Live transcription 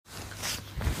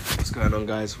What's going on,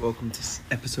 guys? Welcome to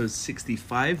episode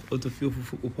 65 of the Feel for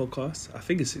Football podcast. I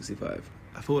think it's 65.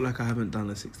 I feel like I haven't done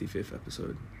a 65th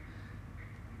episode.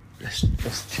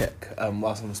 Let's check.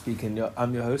 Whilst I'm speaking,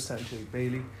 I'm your host, Sancho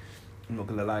Bailey. I'm not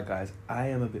gonna lie, guys. I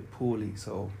am a bit poorly,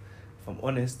 so if I'm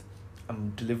honest,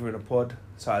 I'm delivering a pod,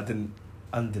 so I didn't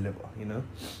undeliver.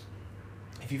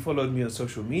 If you followed me on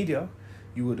social media,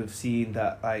 you would have seen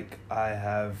that I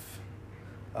have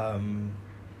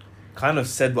kind of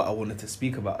said what I wanted to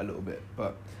speak about a little bit,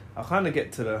 but I'll kind of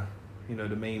get to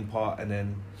the main part and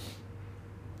then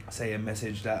say a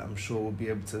message that I'm sure will be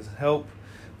able to help.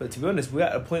 But to be honest, we're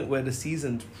at a point where the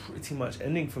season's pretty much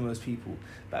ending for most people.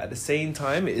 But at the same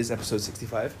time, it is episode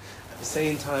 65. At the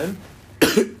same time,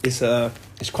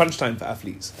 it's crunch time for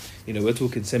athletes. We're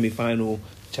talking semi-final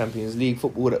Champions League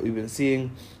football that we've been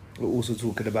seeing. We're also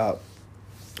talking about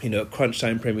crunch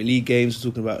time Premier League games. We're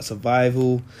talking about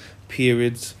survival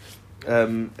periods.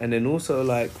 And then also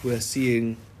we're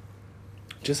seeing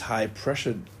just high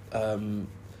pressure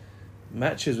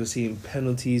matches. We're seeing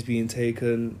penalties being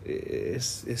taken.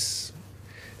 It's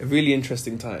a really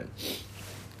interesting time.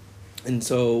 And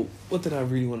so what did I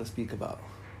really want to speak about?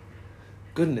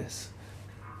 Goodness.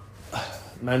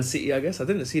 Man City, I guess. I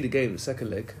didn't see the game, the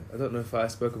second leg. I don't know if I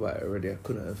spoke about it already. I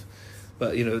couldn't have.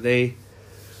 But, they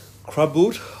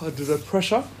crumbled under the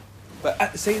pressure. But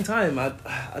at the same time, I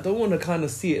don't want to kind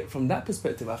of see it from that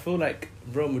perspective. I feel like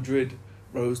Real Madrid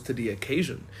rose to the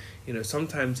occasion.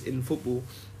 Sometimes in football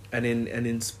and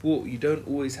in sport, you don't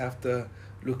always have to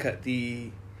look at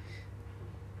the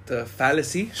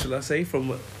fallacy, shall I say, from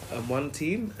one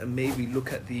team and maybe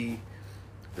look at the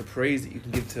praise that you can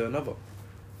give to another.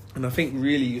 And I think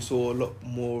really you saw a lot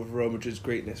more of Real Madrid's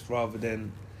greatness rather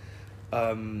than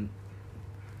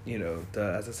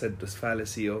as I said, this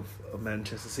fallacy of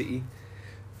Manchester City.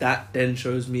 That then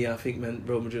shows me, I think,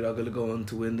 Real Madrid are going to go on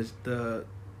to win the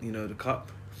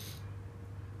cup.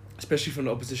 Especially from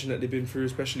the opposition that they've been through,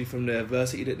 especially from the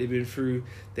adversity that they've been through.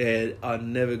 They are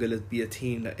never going to be a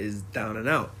team that is down and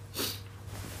out.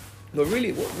 But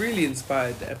really, what really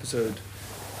inspired the episode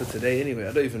for today, anyway,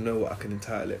 I don't even know what I can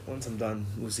entitle it. Once I'm done,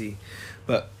 we'll see.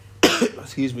 But,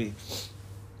 excuse me.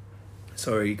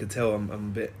 Sorry, you can tell I'm a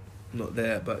bit not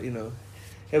there, but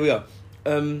here we are.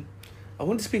 I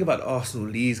want to speak about the Arsenal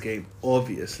Leeds game,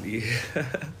 obviously.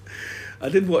 I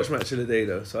did watch Match of the Day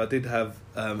though, so I did have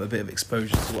a bit of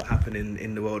exposure to what happened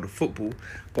in the world of football.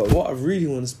 But what I really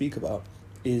want to speak about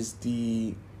is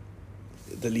the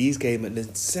Leeds game, and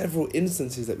there's several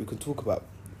instances that we can talk about.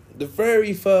 The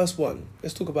very first one,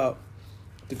 let's talk about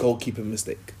the goalkeeper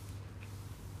mistake.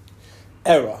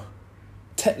 Error.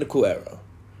 Technical error.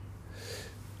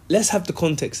 Let's have the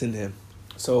context in here.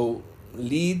 So,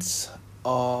 Leeds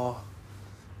are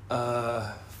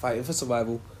fighting for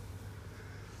survival.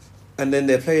 And then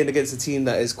they're playing against a team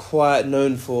that is quite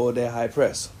known for their high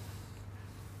press.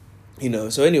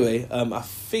 So anyway, I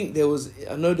think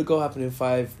I know the goal happened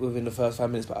within the first 5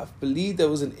 minutes, but I believe there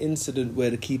was an incident where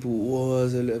the keeper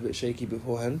was a little bit shaky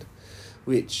beforehand,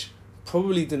 which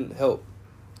probably didn't help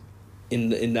in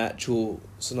the actual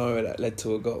scenario that led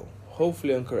to a goal.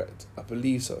 Hopefully I'm correct. I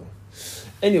believe so.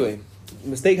 Anyway,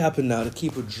 mistake happened now. The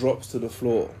keeper drops to the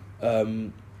floor.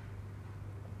 And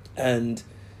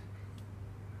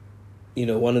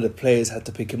one of the players had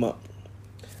to pick him up.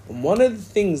 And one of the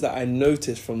things that I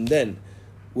noticed from then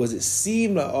was it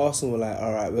seemed like Arsenal were like,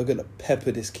 all right, we're going to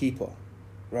pepper this keeper,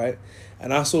 right?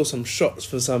 And I saw some shots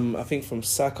from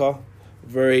Saka,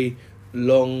 very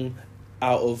long,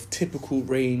 out of typical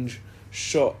range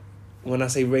shot. When I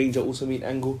say range, I also mean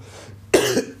angle.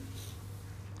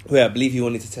 Where I believe he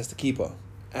wanted to test the keeper.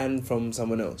 And from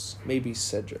someone else. Maybe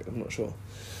Cedric, I'm not sure.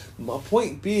 My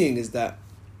point being is that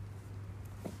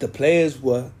the players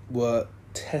were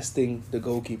testing the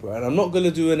goalkeeper. And I'm not going to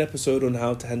do an episode on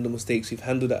how to handle mistakes. We've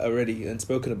handled that already and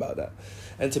spoken about that.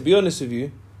 And to be honest with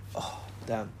you... Oh,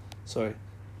 damn. Sorry.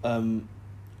 To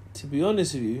be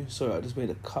honest with you... Sorry, I just made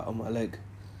a cut on my leg.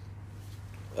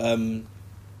 And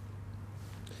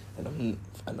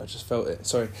I just felt it.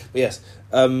 Sorry. But yes.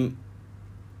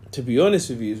 To be honest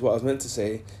with you is what I was meant to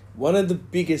say. One of the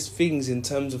biggest things in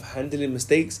terms of handling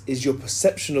mistakes is your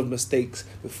perception of mistakes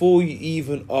before you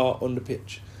even are on the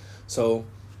pitch. So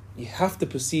you have to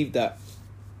perceive that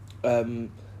and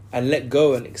let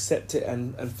go and accept it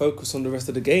and focus on the rest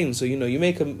of the game. So, you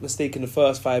make a mistake in the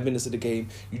first 5 minutes of the game.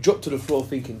 You drop to the floor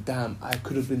thinking, damn, I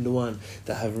could have been the one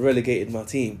that have relegated my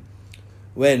team.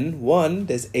 When, one,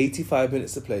 there's 85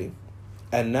 minutes to play.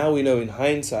 And now we know in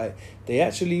hindsight, they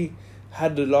actually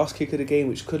had the last kick of the game,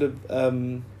 which could have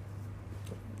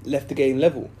left the game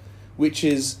level, which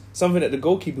is something that the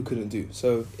goalkeeper couldn't do.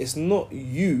 So it's not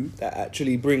you that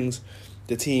actually brings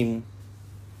the team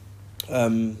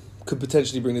could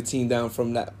potentially bring the team down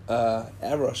from that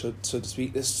error, so to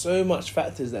speak. There's so much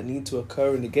factors that need to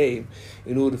occur in the game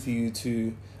in order for you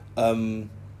to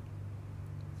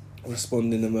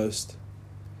respond in the most,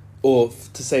 or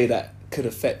to say that could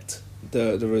affect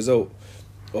the result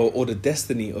or the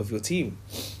destiny of your team.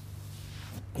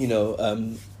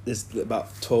 There's about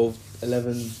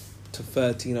 11 to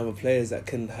 13 other players that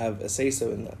can have a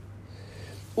say-so in that.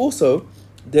 Also,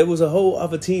 there was a whole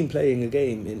other team playing a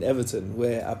game in Everton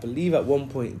where I believe at one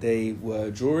point they were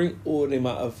drawing or they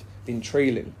might have been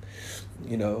trailing,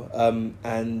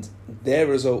 and their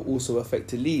result also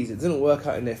affected Leeds. It didn't work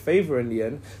out in their favour in the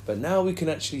end, but now we can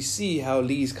actually see how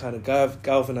Leeds kind of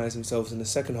galvanised themselves in the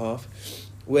second half,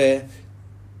 where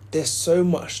there's so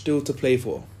much still to play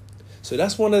for. So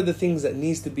that's one of the things that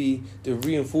needs to be the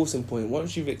reinforcing point.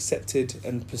 Once you've accepted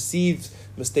and perceived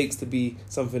mistakes to be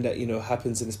something that,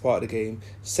 happens in this part of the game.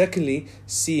 Secondly,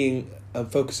 seeing and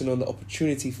focusing on the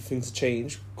opportunity for things to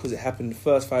change, because it happened in the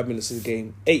first 5 minutes of the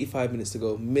game, 85 minutes to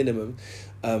go minimum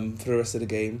for the rest of the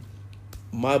game.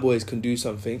 My boys can do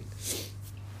something.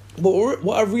 But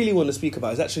what I really want to speak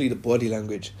about is actually the body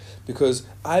language, because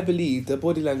I believe the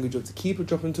body language of the keeper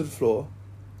dropping to the floor,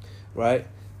 right?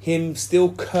 Him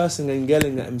still cursing and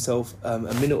yelling at himself a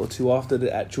minute or two after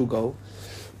the actual goal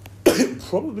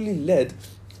probably led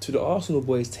to the Arsenal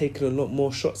boys taking a lot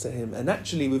more shots at him. And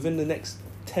actually, within the next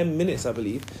 10 minutes, I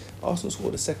believe, Arsenal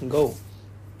scored a second goal.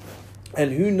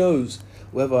 And who knows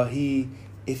whether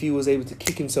if he was able to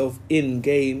kick himself in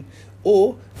game,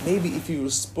 or maybe if he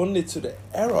responded to the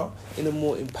error in a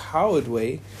more empowered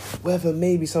way, whether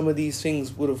maybe some of these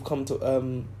things would have come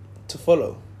to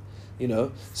follow.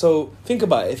 So think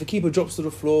about it. If a keeper drops to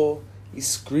the floor, he's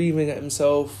screaming at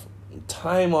himself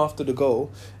time after the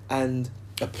goal, and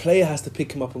a player has to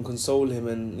pick him up and console him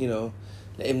and,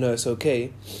 let him know it's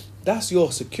okay. That's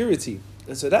your security.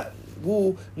 And so that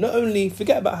will not only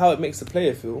forget about how it makes the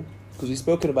player feel, because we've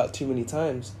spoke about that too many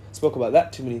times.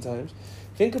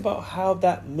 Think about how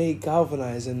that may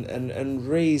galvanize and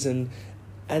raise and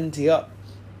ante up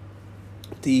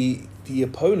the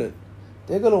opponent.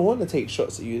 They're going to want to take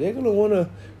shots at you. They're going to want to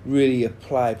really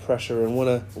apply pressure and want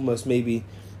to almost maybe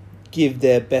give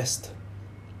their best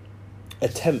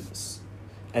attempts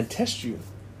and test you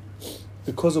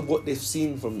because of what they've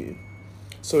seen from you.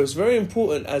 So it's very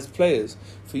important as players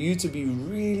for you to be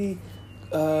really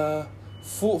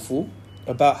thoughtful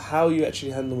about how you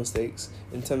actually handle mistakes,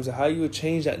 in terms of how you would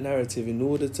change that narrative in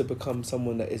order to become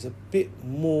someone that is a bit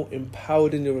more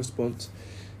empowered in your response.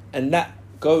 And that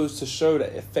goes to show that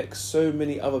it affects so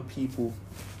many other people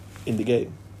in the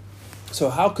game. So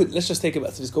let's just take it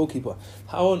back to this goalkeeper.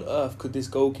 How on earth could this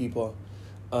goalkeeper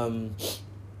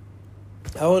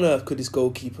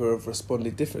have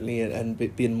responded differently and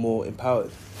been more empowered?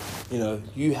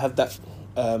 You have that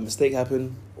mistake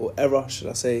happen, or error, should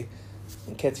I say,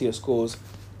 and Nketiah scores.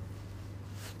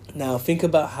 Now think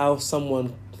about how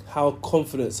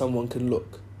confident someone can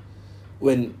look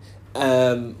when.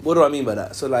 What do I mean by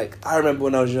that? So, I remember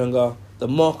when I was younger, the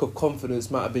mark of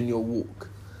confidence might have been your walk.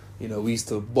 We used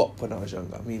to bop when I was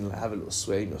younger. I mean, have a little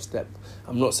sway in your step.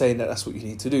 I'm not saying that that's what you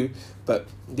need to do, but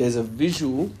there's a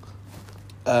visual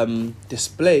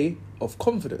display of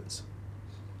confidence.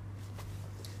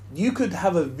 You could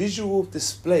have a visual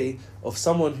display of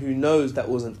someone who knows that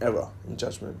was an error in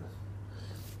judgment.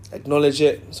 Acknowledge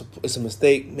it. It's a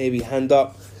mistake. Maybe hand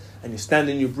up, and you're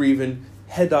standing, you're breathing.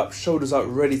 Head up, shoulders up,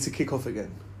 ready to kick off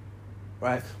again,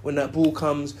 right? When that ball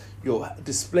comes, you're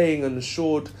displaying an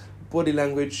assured body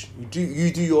language.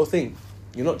 You do your thing.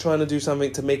 You're not trying to do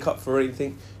something to make up for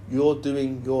anything. You're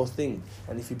doing your thing.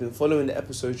 And if you've been following the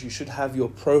episodes, you should have your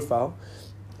profile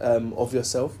of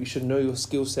yourself. You should know your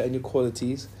skill set and your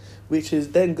qualities, which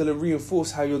is then going to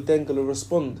reinforce how you're then going to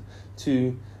respond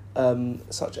to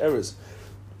such errors.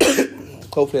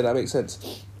 Hopefully that makes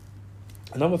sense.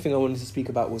 Another thing I wanted to speak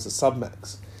about was the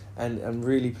sub-max, and I'm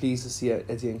really pleased to see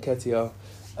Eddie Nketiah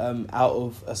out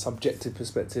of a subjective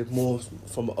perspective, more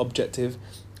from an objective.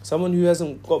 Someone who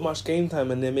hasn't got much game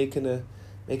time and they're making a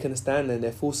stand and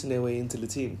they're forcing their way into the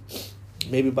team.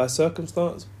 Maybe by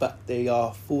circumstance, but they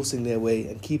are forcing their way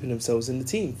and keeping themselves in the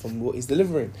team from what he's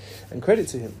delivering. And credit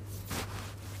to him.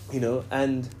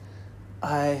 And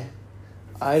I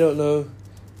don't know.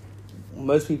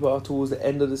 Most people are towards the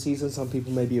end of the season. Some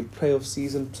people may be in playoff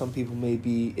season. Some people may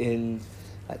be in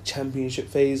championship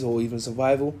phase or even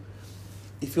survival.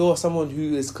 If you're someone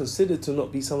who is considered to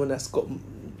not be someone that's got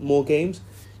more games,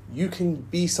 you can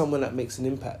be someone that makes an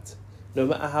impact. No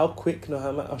matter how quick, no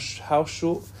matter how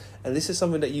short. And this is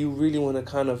something that you really want to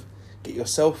kind of get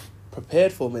yourself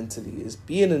prepared for mentally, is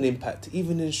being an impact,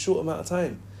 even in a short amount of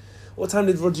time. What time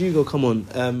did Rodrigo come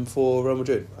on for Real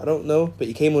Madrid? I don't know, but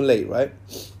he came on late, right?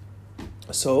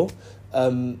 So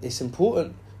it's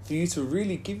important for you to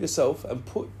really give yourself and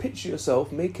picture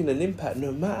yourself making an impact,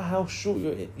 no matter how short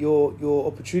your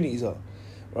opportunities are,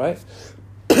 right?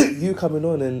 You coming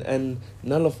on and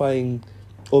nullifying,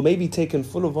 or maybe taking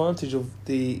full advantage of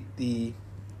the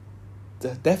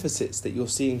deficits that you're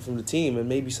seeing from the team, and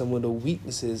maybe some of the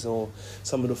weaknesses or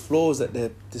some of the flaws that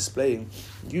they're displaying.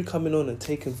 You coming on and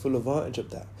taking full advantage of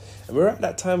that. And we're at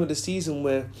that time of the season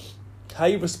where how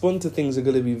you respond to things are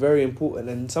going to be very important,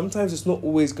 and sometimes it's not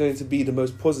always going to be the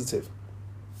most positive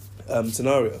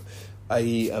scenario,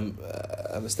 i.e.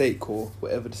 a mistake or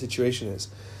whatever the situation is.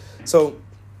 So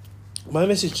my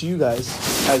message to you guys,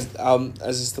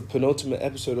 as it's the penultimate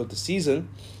episode of the season,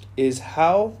 is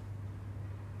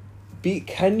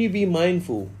can you be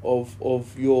mindful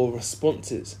of your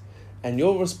responses? And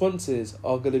your responses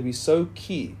are going to be so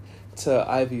key to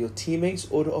either your teammates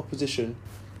or the opposition.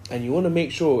 And you want to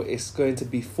make sure it's going to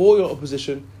be for your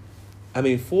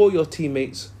for your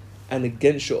teammates and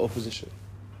against your opposition,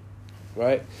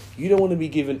 right? You don't want to be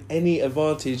given any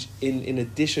advantage in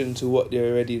addition to what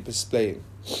they're already displaying.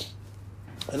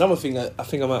 Another thing I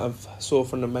think I might have saw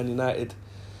from the Man United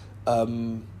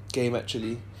game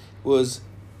actually was,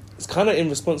 it's kind of in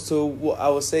response to what I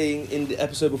was saying in the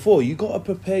episode before. You got to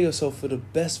prepare yourself for the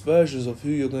best versions of who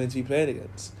you're going to be playing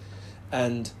against.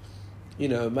 And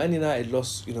Man United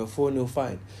lost, 4-0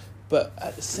 fine. But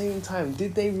at the same time,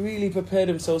 did they really prepare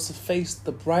themselves to face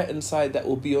the Brighton side that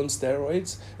will be on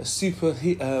steroids? A super,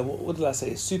 what did I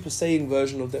say? A Super Saiyan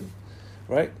version of them,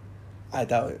 right? I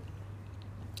doubt it.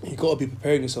 You got to be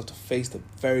preparing yourself to face the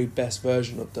very best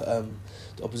version of the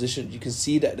opposition. You can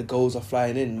see that the goals are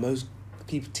flying in. Most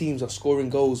teams are scoring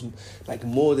goals like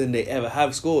more than they ever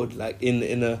have scored, like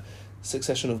in a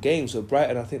succession of games. So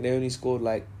Brighton, I think they only scored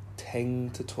like 10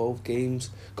 to 12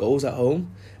 goals at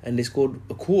home, and they scored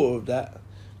a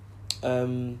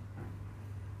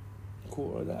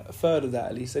third of that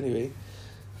at least anyway,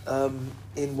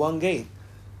 in one game.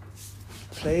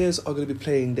 Players are going to be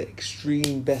playing the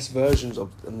extreme best versions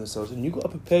of themselves, and you've got to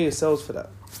prepare yourselves for that.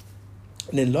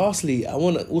 And then lastly, I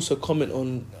want to also comment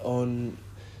on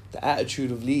the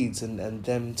attitude of Leeds and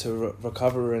them to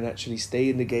recover and actually stay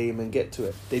in the game and get to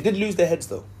it. They did lose their heads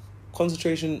though.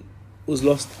 Concentration was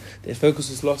lost. Their focus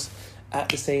was lost. At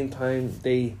the same time,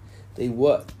 they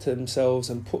worked themselves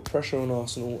and put pressure on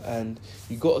Arsenal, and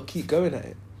you got to keep going at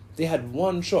it. They had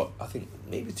one shot, I think,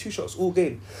 maybe two shots all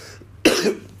game.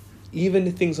 Even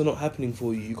if things are not happening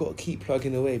for you, you got to keep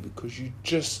plugging away, because you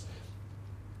just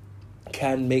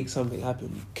can make something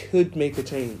happen. You could make a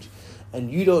change,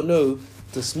 and you don't know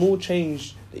the small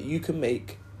change that you can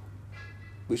make,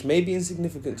 which may be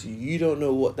insignificant to you. You don't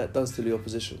know what that does to the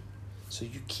opposition. So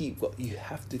you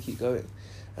have to keep going.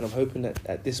 And I'm hoping that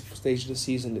at this stage of the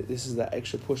season, that this is that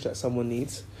extra push that someone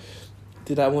needs.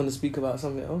 Did I want to speak about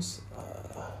something else?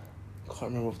 I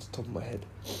can't remember off the top of my head.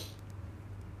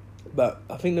 But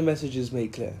I think the message is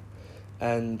made clear.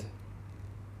 And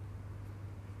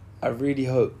I really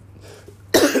hope...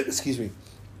 excuse me.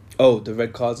 Oh, the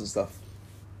red cards and stuff.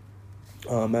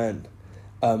 Oh, man.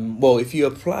 Well, if you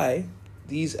apply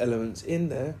these elements in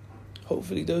there,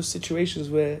 hopefully those situations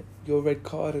where your red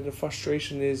card and the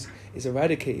frustration is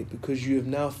eradicated, because you have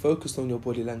now focused on your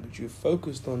body language. You've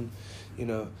focused on,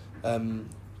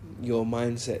 your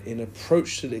mindset in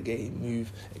approach to the game.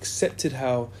 You've accepted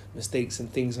how mistakes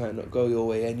and things might not go your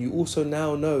way. And you also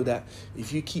now know that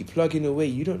if you keep plugging away,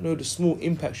 you don't know the small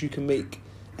impacts you can make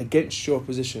against your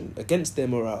opposition, against their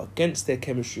morale, against their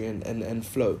chemistry and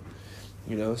flow.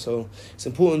 So it's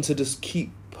important to just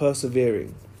keep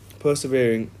persevering.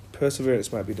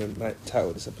 Perseverance might be the title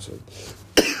of this episode.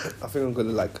 I think I'm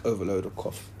gonna overload or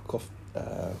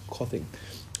coughing.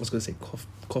 I was gonna say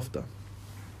kofta.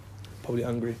 Probably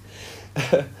hungry.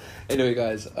 Anyway,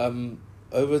 guys,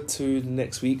 over to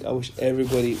next week. I wish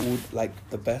everybody all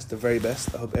the best, the very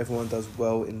best. I hope everyone does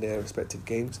well in their respective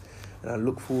games, and I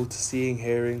look forward to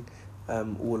hearing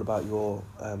all about your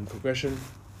progression,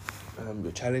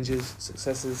 your challenges,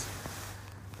 successes,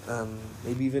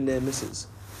 maybe even their misses.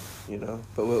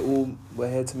 But we're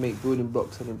here to make building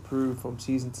blocks and improve from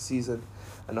season to season,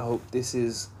 and I hope this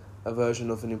is a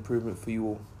version of an improvement for you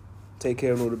all. Take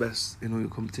care and all the best in all your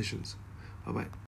competitions. Bye bye.